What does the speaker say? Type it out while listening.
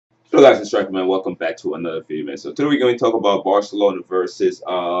Hello guys, it's Striker man. Welcome back to another video, man. So today we're going to talk about Barcelona versus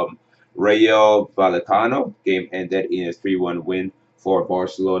Rauo Vallesanno. Game ended in a 3-1 win for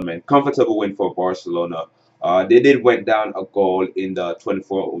Barcelona, man. Comfortable win for Barcelona. They did went down a goal in the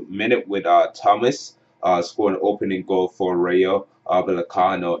 24th minute with Thomas scoring an opening goal for Rauo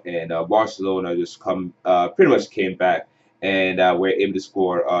Vallesanno, and Barcelona just pretty much came back and were able to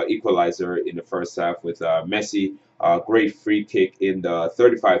score equalizer in the first half with Messi. Great free kick in the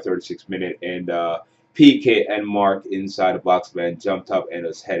 35-36 minute, and Pique and Mark inside the box, man, jumped up and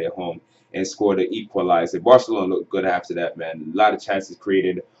was headed home and scored the equalizer. Barcelona looked good after that, man. A lot of chances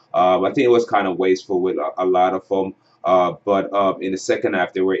created. I think it was kind of wasteful with a lot of them. But in the second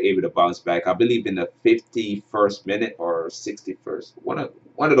half, they were able to bounce back. I believe in the 51st minute or 61st, one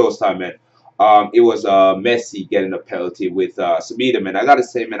of those time, man. It was Messi getting a penalty with Samida, man. I gotta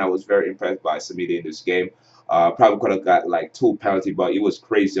say, man, I was very impressed by Samida in this game. Probably could have got like 2 penalty, but it was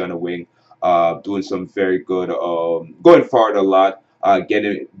crazy on the wing. Doing some very good, going forward a lot,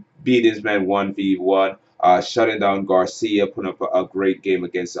 beating his man 1v1, shutting down Garcia, putting up a great game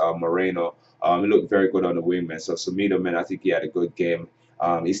against Moreno. He looked very good on the wing, man. So Samida, man, I think he had a good game.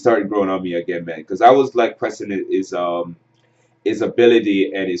 He started growing on me again, man, because I was like questioning his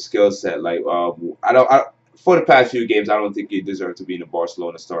ability and his skill set. Like for the past few games, I don't think he deserved to be in the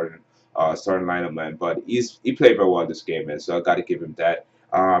Barcelona starting lineup, man. But he played very well this game, man. So I got to give him that.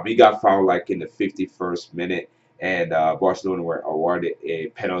 He got fouled like in the 51st minute, and Barcelona were awarded a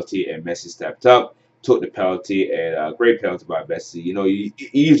penalty, and Messi stepped up, took the penalty, and great penalty by Messi. You know, you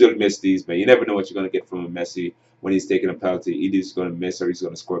usually miss these, man. You never know what you're going to get from a Messi when he's taking a penalty. Either he's going to miss or he's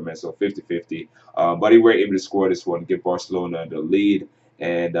going to score, man. So 50-50. But he were able to score this one, give Barcelona the lead.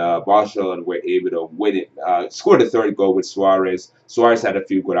 And Barcelona were able to win it. Scored the third goal with Suarez. Suarez had a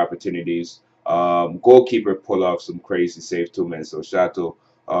few good opportunities. Goalkeeper pulled off some crazy save too, man. So shout out to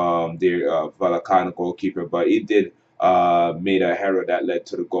the Vallesanno goalkeeper, but he did made a error that led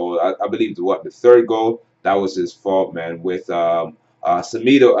to the goal. I believe the third goal, that was his fault, man. With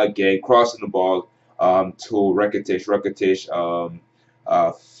Samido again crossing the ball to Rakitic. Rakitic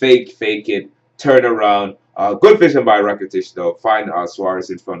fake it, turn around. Good vision by Rakitic though. Find Suarez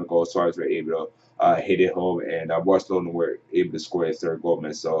in front of the goal. Suarez were able to hit it home, and Barcelona were able to score a third goal,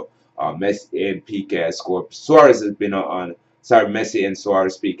 man. So Messi and Pique has scored. Suarez has been Messi and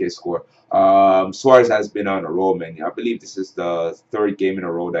Suarez, Pique score. Suarez has been on a roll, man. I believe this is the third game in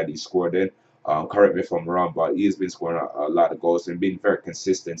a row that he scored in. Correct me if I'm wrong, but he's been scoring a lot of goals and being very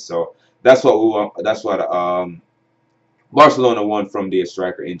consistent. So that's what we want. That's what Barcelona won from the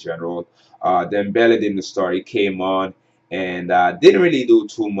striker in general. Then Dembele didn't start. He came on and didn't really do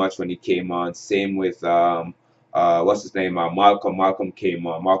too much when he came on. Same with what's his name? Malcolm. Malcolm came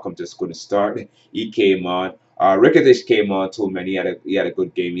on. Malcolm just couldn't start. He came on. Rakitic came on too, man. He had a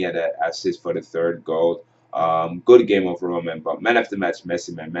good game. He had an assist for the third goal. Good game overall, man. But man after match,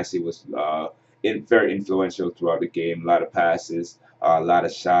 Messi, man. Messi was very influential throughout the game. A lot of passes, a lot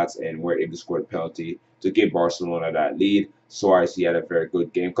of shots, and we're able to score a penalty to give Barcelona that lead. Suarez, he had a very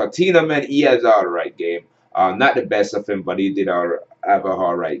good game. Coutinho, man, he has an alright game. Not the best of him, but he did have a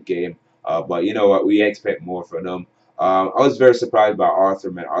alright game. But you know what? We expect more from him. I was very surprised by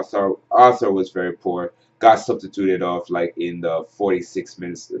Arthur, man. Arthur was very poor. Got substituted off like in the 46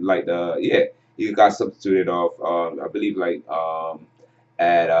 minutes. He got substituted off. I believe like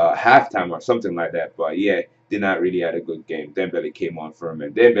at halftime or something like that. But yeah, did not really have a good game. Dembele came on for him,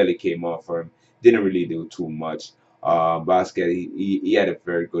 and Dembele came on for him. Didn't really do too much. Basket, he had a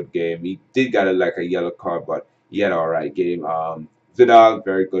very good game. He did got like a yellow card, but he had an alright game. Vidal,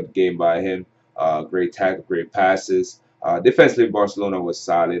 very good game by him. Great tackle, great passes. Defensively, Barcelona was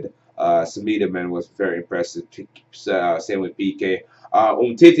solid. Samida, man, was very impressive. Same with Pique.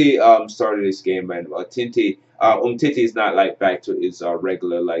 Umtiti started this game, man. Umtiti is not like back to his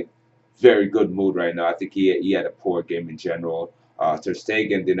regular like very good mood right now. I think he had a poor game in general. Ter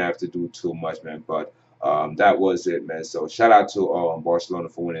Stegen didn't have to do too much, man, but that was it, man. So shout out to Barcelona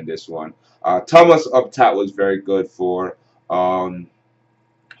for winning this one. Thomas up top was very good for Vallesanno.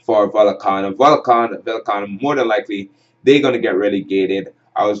 Vallesanno, more than likely they're gonna get relegated.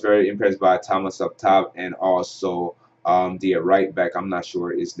 I was very impressed by Thomas up top, and also the right back. I'm not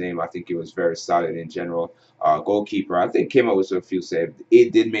sure his name. I think he was very solid in general. Goalkeeper, I think came up with a few saves.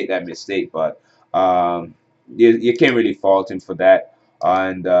 It did make that mistake, but you can't really fault him for that.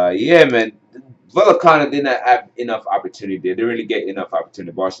 And yeah, man, Vallesanno didn't have enough opportunity. They didn't really get enough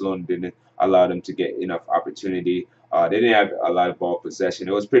opportunity. Barcelona didn't allow them to get enough opportunity. They didn't have a lot of ball possession.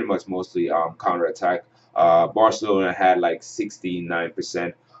 It was pretty much mostly counter attack. Barcelona had like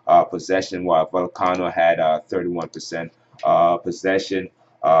 69% possession, while Vallesanno had 31% possession.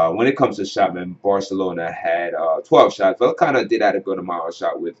 When it comes to shot, man, Barcelona had 12 shots. Vallescano did have a good amount of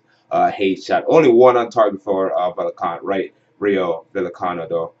shot with Hayes shot. Only one on target for Vallescano, right? Rio Vallescano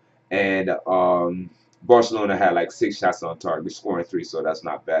though, and Barcelona had like 6 shots on target, scoring 3, so that's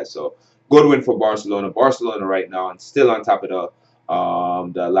not bad. So good win for Barcelona. Barcelona right now and still on top of the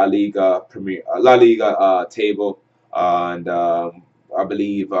La Liga table, and I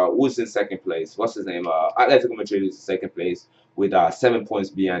believe who's in second place? What's his name? Atletico Madrid is in second place with 7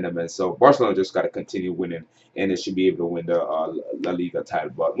 points behind them, and so Barcelona just got to continue winning, and they should be able to win the La Liga title.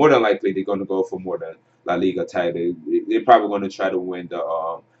 But more than likely, they're going to go for more than La Liga title. They're probably going to try to win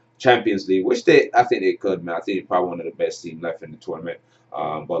the Champions League, which I think they could, man. I think they're probably one of the best teams left in the tournament.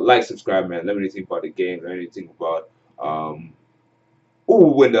 But like, subscribe, man. Let me know anything about the game. Let me know anything about who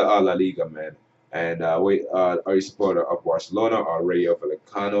will win the La Liga, man. And are you a supporter of Barcelona or Rayo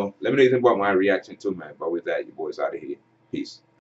Vallecano? Let me know anything about my reaction too, man. But with that, you boys out of here. Peace.